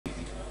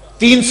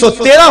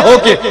313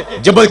 होके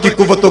जबर की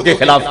कुव्वतों के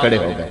खिलाफ खड़े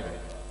हो गए।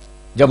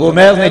 जब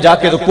उमैर ने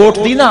जाके रिपोर्ट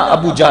दी ना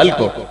अबू जहल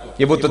को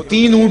कि वो तो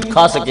 3 ऊंट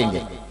खा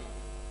सकेंगे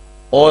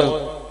और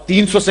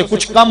 300 से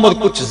कुछ कम और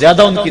कुछ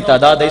ज्यादा उनकी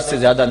तादाद है, इससे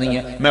ज्यादा नहीं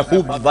है, मैं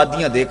खूब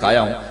वादियां देख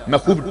आया हूं, मैं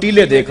खूब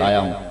टीले देख आया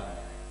हूं।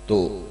 तो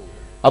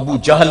अबू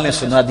जहल ने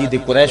सुनादीद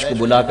कुरैश को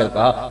बुलाकर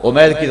कहा,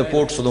 उमैर की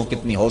रिपोर्ट सुनो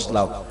कितनी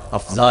हौसला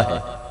अफजा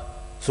है,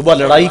 सुबह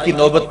लड़ाई की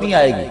नौबत नहीं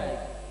आएगी,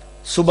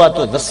 सुबह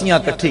तो रस्सियां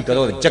इकट्ठी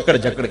करो और जकड़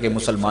जकड़ के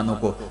मुसलमानों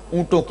को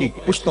ऊंटों की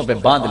पुश्तों पे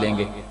बांध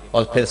लेंगे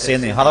और फिर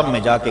सेने हरम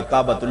में जाके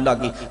काबतुल्लाह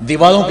की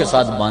दीवारों के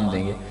साथ बांध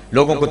देंगे,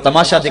 लोगों को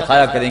तमाशा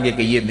दिखाया करेंगे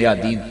कि ये नया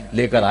दीन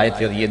लेकर आए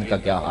थे और ये इनका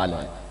क्या हाल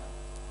है।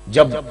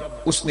 जब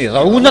उसने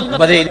रऊनत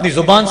भरे इतनी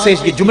जुबान से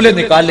ये जुमले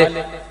निकाले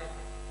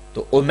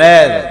तो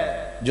उमैर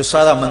जो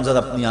सारा मंजर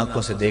अपनी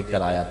आंखों से देख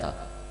कर आया था,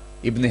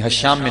 इब्ने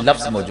हशाम में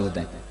लफ्ज मौजूद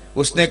हैं,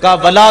 उसने कहा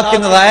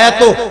वलाकिन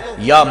रायतो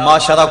या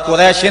माशरा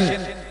कुरैशिन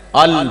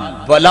अल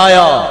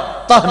बलाया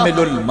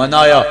तहमिलुल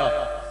मनाया,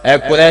 ऐ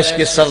कुरैश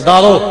के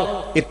सरदारों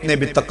इतने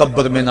भी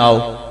तकब्बर में ना आओ,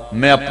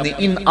 मैं अपनी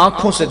इन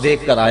आंखों से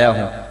देख कर आया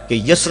हूं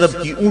कि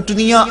यसरब की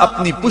ऊंटनियां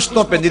अपनी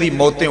पुश्तों पे निरी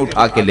मौतें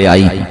उठा के ले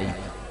आई हैं,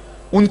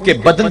 उनके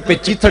बदन पे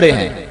चीथड़े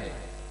हैं,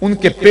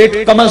 उनके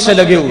पेट कमर से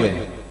लगे हुए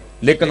हैं,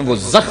 लेकिन वो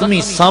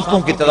जख्मी सांपों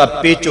की तरह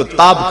पेचो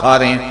ताब खा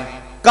रहे हैं।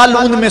 कल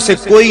उनमें से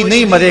कोई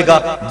नहीं मरेगा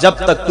जब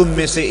तक तुम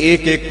में से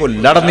एक एक को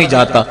लड़ नहीं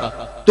जाता।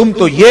 तुम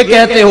तो ये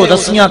कहते हो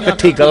रस्सियां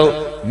इकट्ठी करो,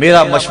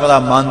 मेरा मशवरा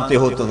मानते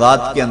हो तो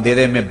रात के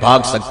अंधेरे में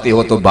भाग सकते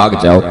हो तो भाग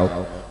जाओ।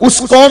 उस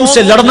कौम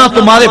से लड़ना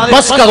तुम्हारे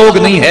बस का रोग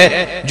नहीं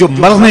है जो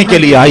मरने के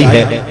लिए आई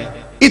है।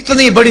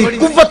 इतनी बड़ी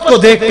कुव्वत को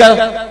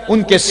देखकर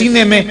उनके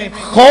सीने में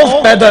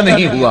खौफ पैदा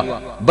नहीं हुआ,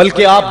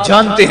 बल्कि आप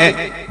जानते हैं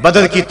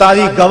बदर की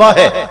तारीख गवाह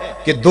है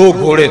कि 2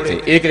 घोड़े थे,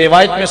 एक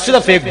रिवायत में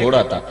सिर्फ एक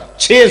घोड़ा था,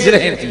 6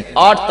 जिरहें थी,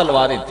 8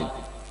 तलवारें थी,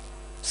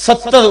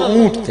 70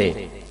 ऊंट थे,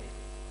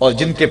 और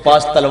जिनके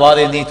पास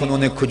तलवारें नहीं थी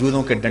उन्होंने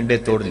खजूरों के डंडे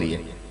तोड़ लिए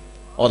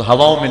और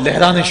हवाओं में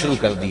लहराने शुरू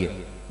कर दिए।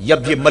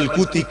 जब ये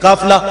मलकूती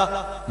काफिला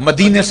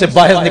मदीने से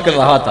बाहर निकल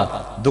रहा था,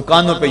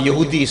 दुकानों पे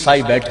यहूदी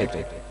ईसाई बैठे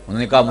थे।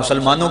 उन्होंने कहा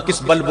मुसलमानों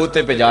किस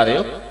बलबूते पे जा रहे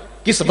हो,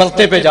 किस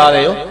बरते पे जा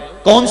रहे हो,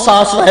 कौन सा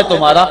आसरा है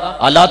तुम्हारा,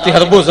 आलात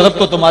हरबो जरब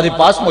तो तुम्हारे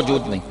पास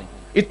मौजूद नहीं,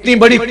 इतनी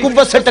बड़ी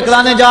कुव्वत से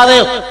टकराने जा रहे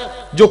हो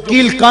जो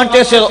कील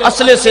कांटे से और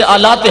असले से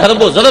आलात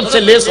हरबो जरब से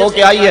लेस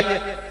होके आई है,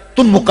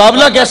 तुम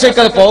मुकाबला कैसे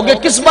कर पाओगे,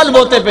 किस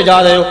बलबूते पे जा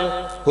रहे हो।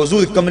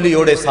 हुजूर कमली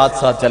ओढ़े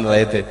साथ साथ चल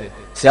रहे थे।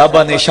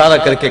 सहाबा ने इशारा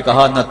करके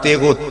कहा, न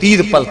तेगो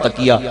तीर पर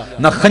तकिया,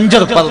 न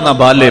खंजर पर, न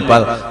बाले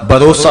पर,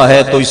 भरोसा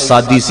है तो इस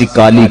सादी सी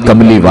काली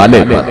कमली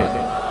वाले पर।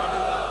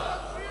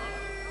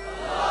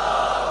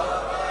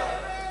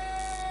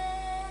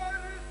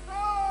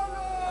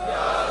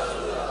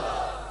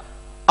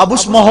 अब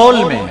उस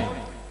माहौल में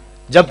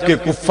जबकि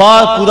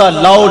कुफ्फार पूरा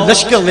लाओ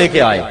लश्कर लेके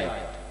आए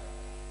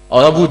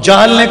और अबू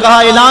जहल ने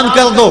कहा ऐलान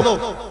कर दो,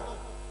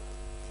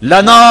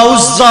 लना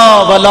उज्जा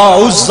वला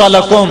उज्जा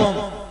लकुम,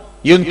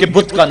 ये उनके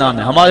बुत का नाम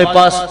है, हमारे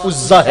पास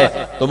उज्जा है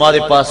तुम्हारे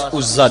पास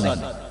उज्जा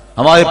नहीं,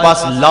 हमारे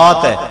पास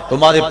लात है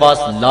तुम्हारे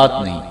पास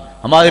लात नहीं,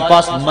 हमारे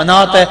पास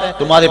मनात है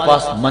तुम्हारे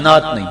पास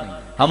मनात नहीं,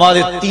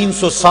 हमारे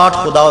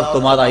 360 खुदा और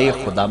तुम्हारा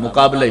एक खुदा,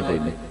 मुकाबला ही कोई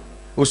नहीं।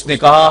 उसने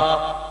कहा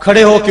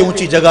खड़े हो के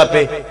ऊंची जगह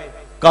पे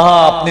कहा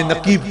अपने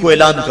नकीब को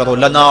ऐलान करो,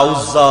 लना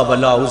उज्जा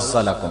वला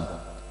उज्जा लकुम।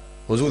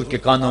 हुजूर के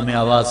कानों में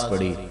आवाज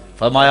पड़ी,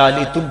 फरमाया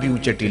अली तुम भी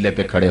ऊंचे टीले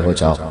पे खड़े हो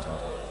जाओ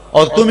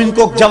और तुम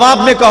इनको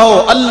जवाब में कहो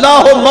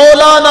अल्लाह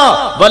मौलाना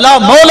वला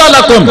मौला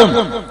लकुम,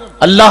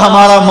 अल्लाह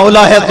हमारा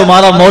मौला है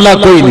तुम्हारा मौला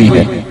कोई नहीं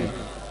है।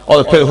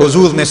 और फिर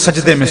हुजूर ने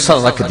सजदे में सर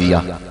रख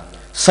दिया।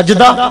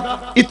 सजदा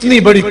इतनी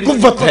बड़ी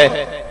कुव्वत है,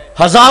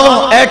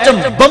 हजारों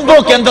एटम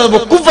बम्बों के अंदर वो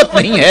कुव्वत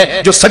नहीं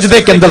है जो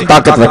सजदे के अंदर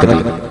ताकत रख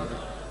दी।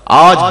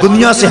 आज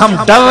दुनिया से हम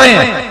डर रहे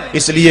हैं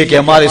इसलिए कि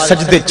हमारे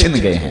सजदे छिन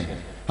गए हैं,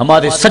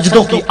 हमारे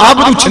सजदों की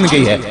आबरू छिन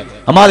गई है,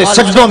 हमारे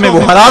सजदों में वो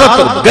हरारत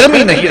और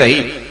गर्मी नहीं रही,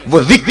 वो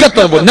रिक्कत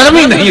और वो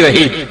नरमी नहीं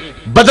रही।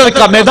 बदर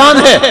का मैदान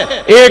है,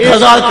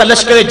 1000 का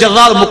लश्कर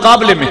जर्रार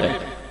मुकाबले में है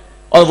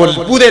और वो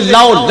पूरे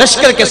लाओ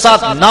लश्कर के साथ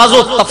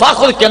नाजो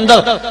तफाखुर के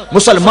अंदर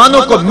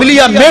मुसलमानों को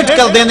मिलिया मेट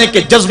कर देने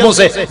के जज्बों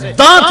से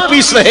दांत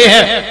पीस रहे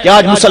हैं कि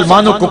आज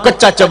मुसलमानों को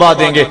कच्चा चबा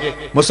देंगे।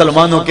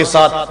 मुसलमानों के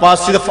साथ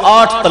पास सिर्फ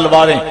 8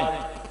 तलवारें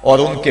और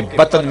उनके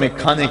बतन में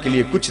खाने के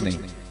लिए कुछ नहीं।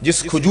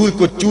 जिस खजूर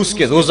को चूस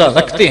के रोजा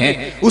रखते हैं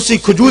उसी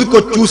खजूर को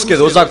चूस के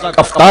रोजा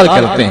अफ्तार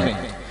करते हैं।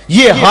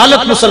 ये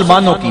हालत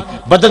मुसलमानों की,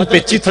 बदन पे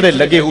चिथड़े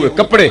लगे हुए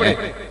कपड़े हैं,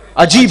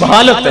 अजीब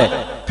हालत है।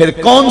 फिर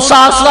कौन सा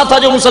आसरा था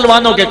जो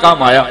मुसलमानों के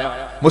काम आया।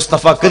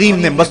 मुस्तफा करीम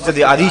ने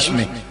मस्जिद आरिश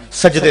में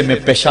सजदे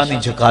में पेशानी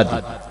झुका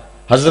दी।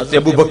 हजरत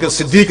अबू बकर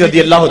सिद्दीक रज़ी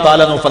अल्लाह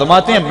ताला अन्हु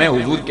फरमाते हैं मैं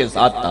हुजूर के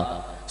साथ था,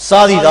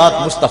 सारी रात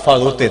मुस्तफा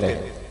रोते रहे,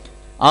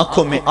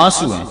 आंखों में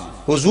आंसू हैं।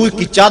 हुजूर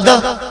की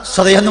चादर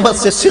सरे अनवर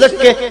से सिरक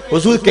के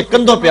हुजूर के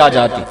कंधों पे आ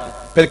जाती,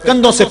 फिर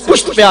कंधों से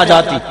पुश्त पे आ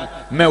जाती।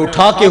 मैं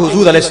उठा के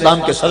हुजूर अलैहिस्सलाम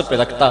के सर पे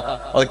रखता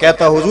और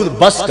कहता हुजूर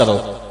बस करो।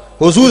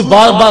 हुजूर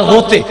बार बार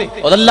रोते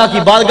और अल्लाह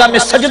की बारगाह में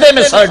सजदे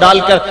में सर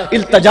डालकर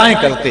इल्तजाएं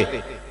करते।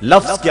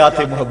 लफ्ज क्या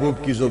थे महबूब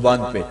की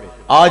जुबान पे,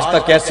 आज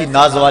तक ऐसी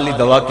नाज वाली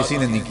दवा किसी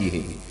ने नहीं की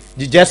है।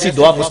 जी जैसी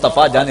दुआ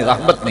मुस्तफा जाने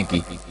रहमत ने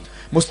की।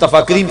 मुस्तफा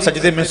करीम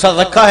सजदे में सर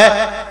रखा है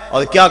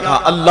और क्या कहा,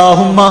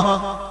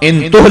 अल्लाहुम्मा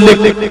इन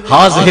तुहलिक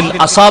हाज़िहिल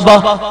असाबा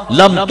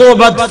लम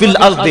तुबद फिल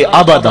अर्दि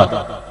अबदा।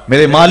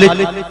 मेरे मालिक,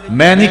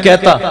 मैं नहीं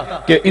कहता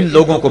कि इन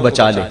लोगों को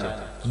बचा ले,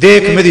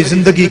 देख मेरी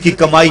जिंदगी की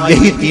कमाई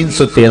यही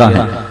 313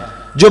 है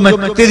जो मैं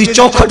तेरी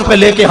चौखट पे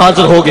लेके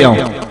हाजिर हो गया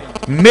हूं।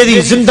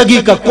 मेरी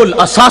जिंदगी का कुल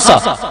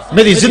असासा,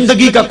 मेरी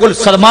जिंदगी का कुल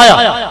सरमाया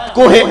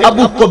कोहे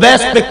अबू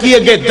कुबैस पे किए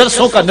गए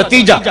दरसों का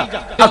नतीजा,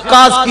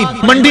 अक्कास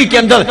की मंडी के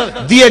अंदर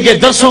दिए गए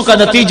दरसों का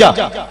नतीजा,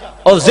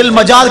 और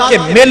जिलमजार के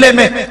मेले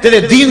में तेरे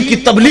दीन की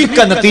तबलीग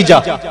का नतीजा,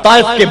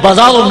 ताइफ के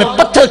बाजारों में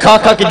पत्थर खा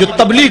खा के जो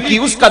तबलीग की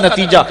उसका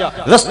नतीजा,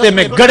 रस्ते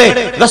में गड़े,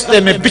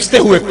 रस्ते में बिछते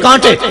हुए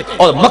कांटे,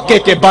 और मक्के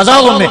के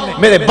बाजारों में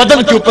मेरे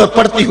बदन के ऊपर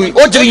पड़ती हुई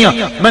ओजरियां,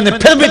 मैंने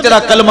फिर भी तेरा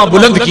कलमा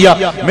बुलंद किया।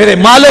 मेरे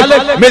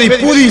मालिक, मेरी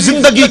पूरी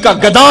जिंदगी का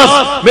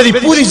गदास, मेरी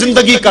पूरी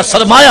जिंदगी का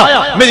सरमाया,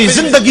 मेरी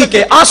जिंदगी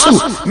के आंसू,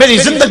 मेरी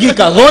जिंदगी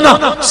का रोना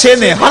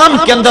सेने हरम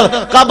के अंदर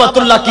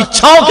काबतुल्लाह की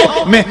छांव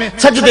के में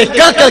सजदे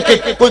कर करके,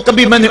 कोई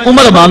कभी मैंने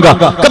उम्र मांगा,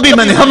 कभी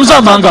मैंने हमजा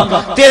मांगा,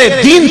 तेरे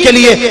दीन के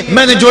लिए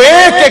मैंने जो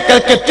एक एक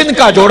करके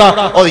तिनका जोड़ा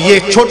और ये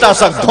एक छोटा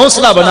सा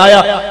घोंसला बनाया।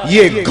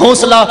 ये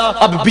घोंसला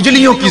अब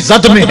बिजलियों की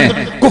जद में है,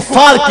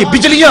 कुफ्फार की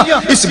बिजलियां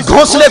इस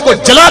घोंसले को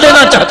जला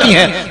देना चाहती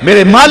हैं।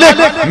 मेरे मालिक,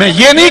 मैं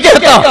ये नहीं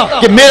कहता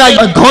कि मेरा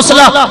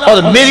घोंसला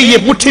और मेरी ये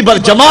मुट्ठी भर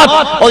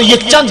जमात और ये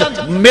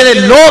चंद मेरे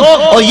लोग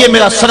और ये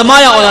मेरा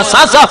सरमाया और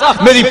असासा,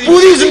 मेरी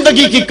पूरी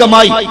जिंदगी की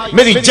कमाई,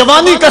 मेरी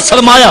जवानी का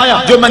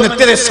सरमाया जो मैंने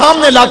तेरे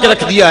सामने ला के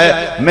रख दिया है,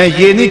 मैं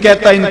ये नहीं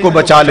कहता को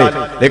बचा ले,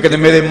 लेकिन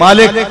मेरे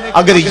मालिक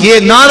अगर ये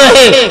ना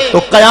रहे तो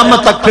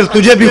कयामत तक फिर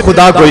तुझे भी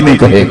खुदा कोई नहीं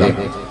कहेगा।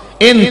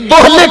 इन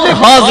तुहलिक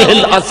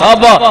हाज़िहिल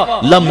असाबा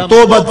लम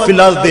तुबद फिल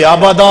अर्दि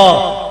अबदा।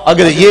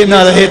 अगर ये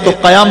ना रहे तो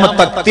कयामत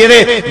तक तेरे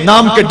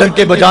नाम के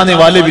डंके बजाने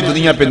वाले भी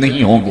दुनिया पे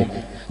नहीं होंगे।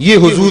 ये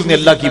हुजूर ने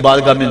अल्लाह की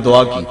बारगाह में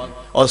दुआ की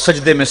और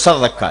सजदे में सर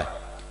रखा है।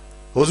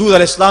 हुजूर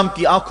अलैहिस्सलाम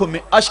की आंखों में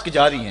अश्क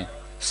जारी हैं,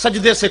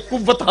 सजदे से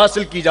कुव्वत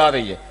हासिल की जा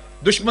रही है।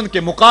 दुश्मन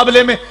के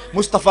मुकाबले में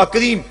मुस्तफा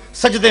करीम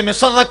सजदे में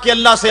सर रख के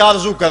अल्लाह से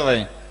आरजू कर रहे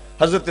हैं।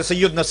 हजरत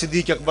सैयदना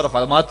सिद्दीक अकबर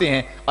फरमाते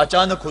हैं,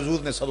 अचानक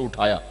हुजूर ने सर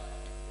उठाया,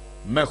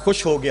 मैं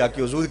खुश हो गया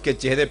कि हुजूर के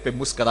चेहरे पे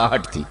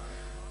मुस्कुराहट थी।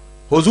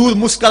 हुजूर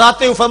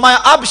मुस्कुराते हुए फरमाया,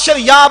 अबशर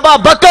या अबा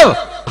बकर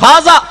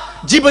हाजा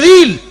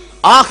जिब्रील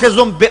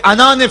आखिजुम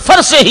बिअनान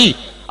फरसे।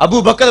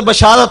 अबू बकर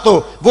बशारत हो,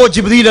 वो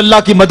जिब्रील अल्लाह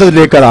की मदद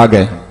लेकर आ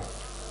गए।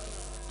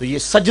 तो ये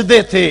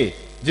सजदे थे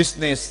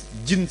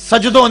जिन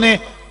सजदों ने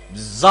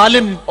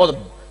जालिम और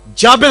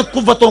जाबिर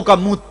कुव्वतों का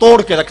मुंह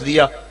तोड़ के रख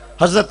दिया।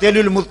 हजरत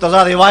अली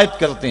मुर्तजा रिवायत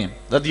करते हैं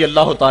रदी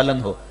अल्लाह ताला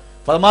अन्हु,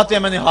 फरमाते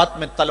हैं मैंने हाथ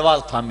में तलवार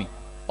थामी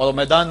और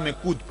मैदान में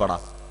कूद पड़ा।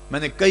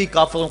 मैंने कई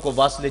काफिरों को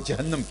वासले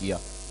जहन्नम किया,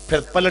 फिर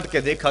पलट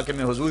के देखा कि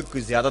मैं हुजूर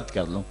की ज़ियारत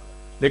कर लूं,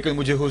 लेकिन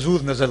मुझे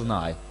हुजूर नजर ना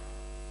आए।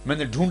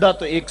 मैंने ढूंढा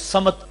तो एक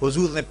समत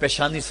हुजूर ने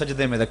पेशानी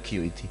सजदे में रखी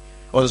हुई थी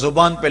और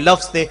जुबान पे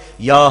लफ्ज थे,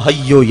 या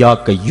हय्यो या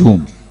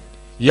कय्यूम,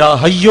 या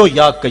हय्यो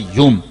या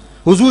कय्यूम।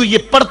 हुजूर ये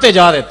पढ़ते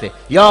जा रहे थे,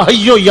 या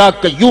हय्यो या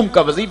कय्यूम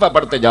का वजीफा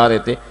पढ़ते जा रहे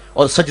थे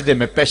और सजदे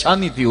में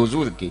पेशानी थी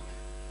हुजूर की।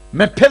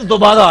 मैं फिर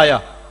दोबारा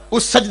आया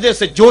उस सजदे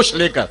से जोश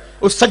लेकर,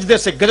 उस सजदे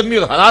से गर्मी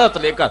और हरारत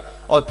लेकर,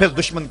 और फिर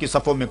दुश्मन की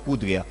सफों में कूद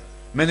गया।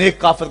 मैंने एक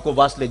काफिर को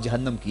वासले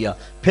जहन्नम किया,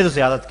 फिर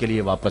ज़ियारत के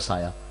लिए वापस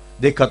आया,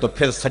 देखा तो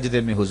फिर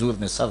सजदे में हुजूर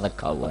ने सर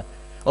रखा हुआ है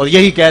और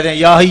यही कह रहे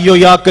हैं, या हय्यो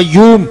या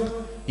कय्यूम,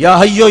 या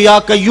हय्यो या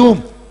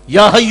कय्यूम,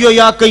 या हय्यो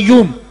या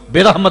कय्यूम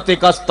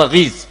बिरहमतिक का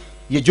अस्तगीस।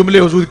 ये जुमले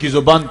हुजूर की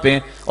जुबान पे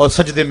हैं और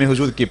सजदे में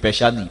हुजूर की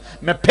पेशानी।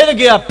 मैं फिर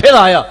गया, फिर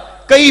आया,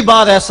 कई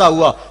बार ऐसा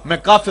हुआ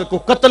मैं काफिर को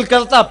कत्ल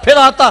करता, फिर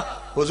आता,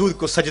 हुजूर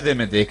को सजदे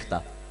में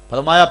देखता।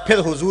 फरमाया फिर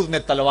हुजूर ने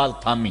तलवार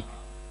थामी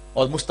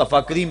और मुस्तफा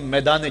करीम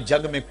मैदान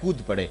जंग में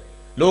कूद पड़े।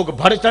 लोग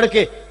बढ़ चढ़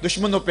के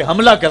दुश्मनों पे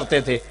हमला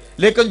करते थे,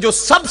 लेकिन जो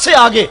सबसे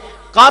आगे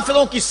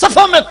काफिरों की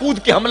सफा में कूद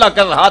के हमला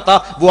कर रहा था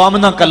वो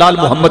आमना का लाल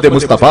मोहम्मद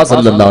मुस्तफा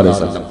सल्लल्लाहु अलैहि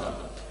वसल्लम।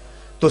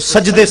 तो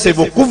सजदे से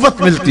वो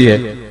कुव्वत मिलती है,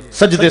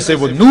 सजदे से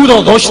वो नूर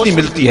और रोशनी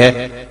मिलती है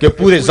कि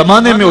पूरे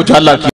जमाने में उजाला किया।